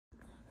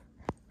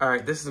All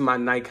right, this is my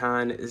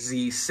Nikon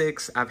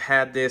Z6. I've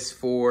had this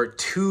for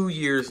 2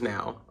 years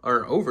now,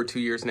 or over 2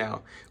 years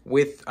now,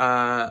 with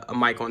a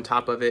mic on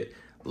top of it.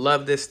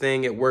 Love this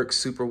thing, it works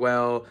super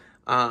well.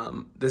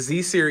 The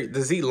Z series,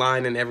 the Z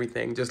line and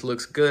everything just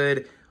looks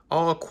good.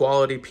 All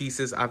quality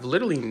pieces. I've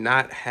literally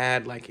not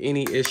had like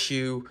any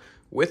issue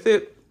with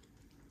it.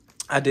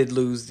 I did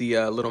lose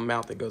the little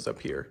mount that goes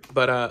up here.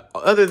 But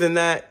other than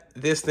that,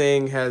 this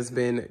thing has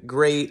been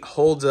great,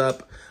 holds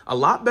up a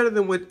lot better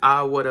than what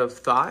I would have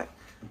thought.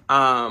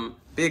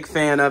 Big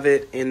fan of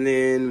it. And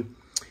then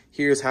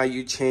here's how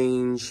you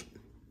change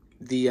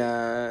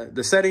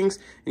the settings,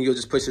 and you'll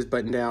just push this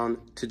button down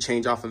to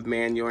change off of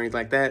manual or anything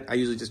like that. I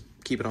usually just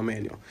keep it on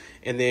manual.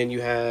 And then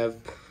you have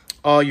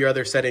all your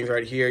other settings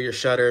right here, your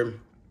shutter,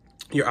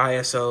 your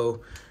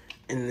ISO,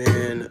 and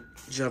then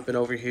jumping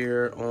over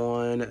here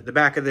on the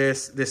back of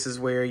this, this is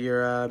where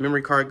your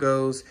memory card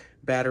goes.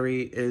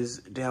 Battery is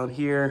down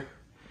here.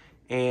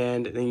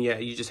 And then, yeah,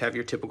 you just have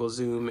your typical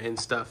zoom and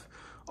stuff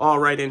all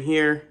right in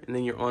here. And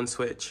then your on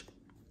switch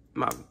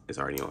is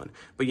already on.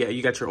 But yeah,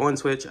 you got your on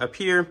switch up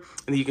here.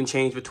 And then you can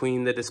change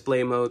between the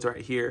display modes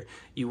right here.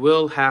 You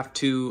will have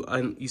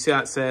to, you see how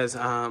it says,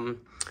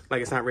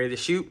 like it's not ready to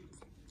shoot.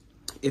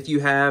 If you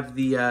have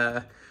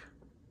the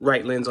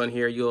right lens on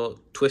here, you'll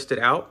twist it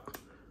out.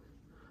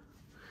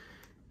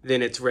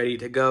 Then it's ready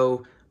to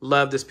go.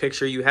 Love this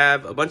picture. You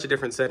have a bunch of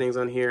different settings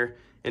on here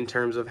in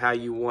terms of how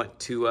you want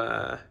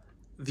to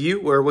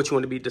view or what you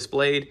want to be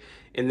displayed.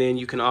 And then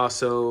you can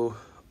also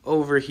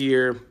over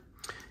here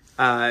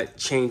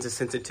change the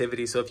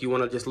sensitivity. So if you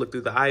want to just look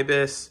through the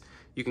IBIS,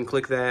 you can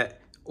click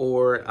that,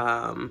 or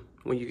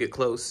when you get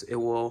close, it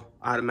will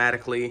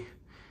automatically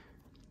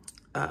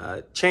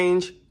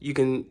change. You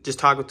can just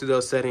toggle through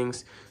those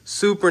settings.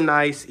 Super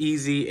nice,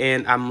 easy,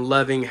 and I'm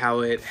loving how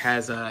it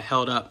has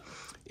held up.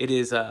 It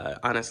is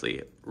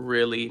honestly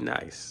really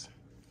nice.